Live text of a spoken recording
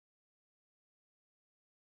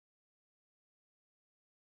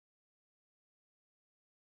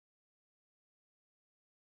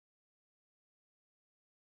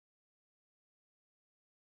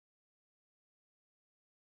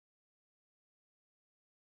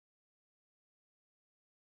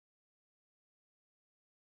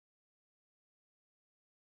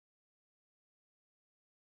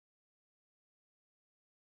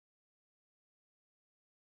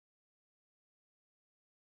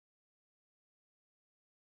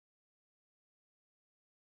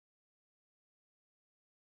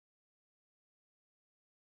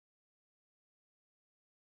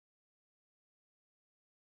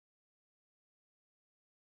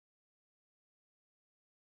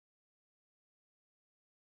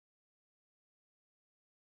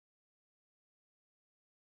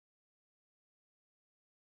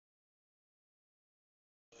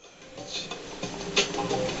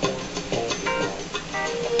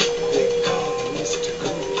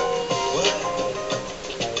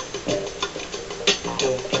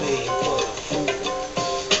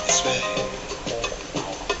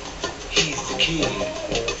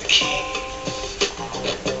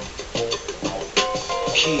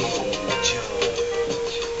King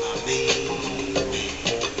George, my main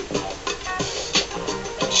man.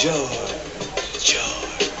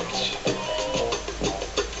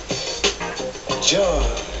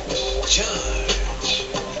 George,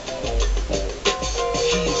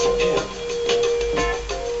 he's a pimp,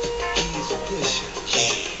 he's a pusher,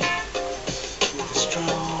 yeah, with a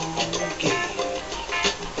strong game.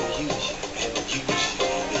 He'll use you and abuse you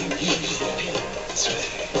and abuse you, pimp, that's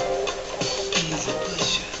right. He's a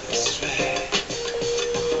pusher, that's right.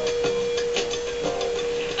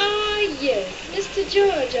 Ah, yes, Mr.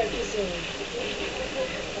 George, I presume.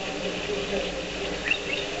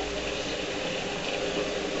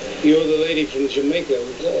 You're the lady from Jamaica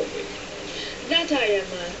who called me. That I am,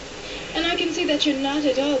 and I can see that you're not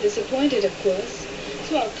at all disappointed, of course.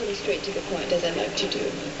 So I'll come straight to the point, as I like to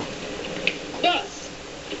do. Boss,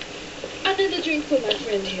 another drink for my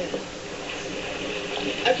friend here.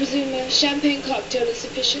 I presume a champagne cocktail is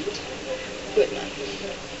sufficient? Good, man.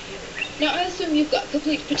 Now, I assume you've got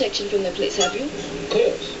complete protection from the police, have you? Of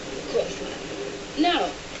course. Of course, man.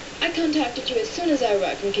 Now, I contacted you as soon as I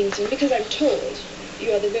arrived from Kingston because I'm told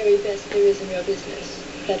you are the very best there is in your business.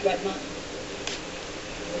 Is that right, man?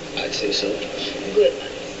 I'd say so. Good,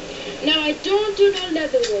 man. Now, I don't do no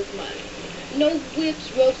leather work, man. No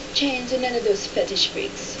whips, ropes, chains, and none of those fetish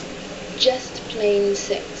freaks. Just plain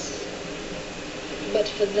sex. But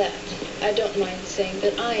for that, I don't mind saying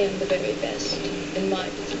that I am the very best in my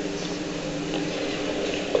business.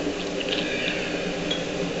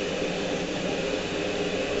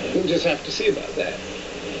 We'll just have to see about that.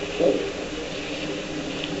 Oh.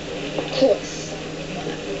 Of course.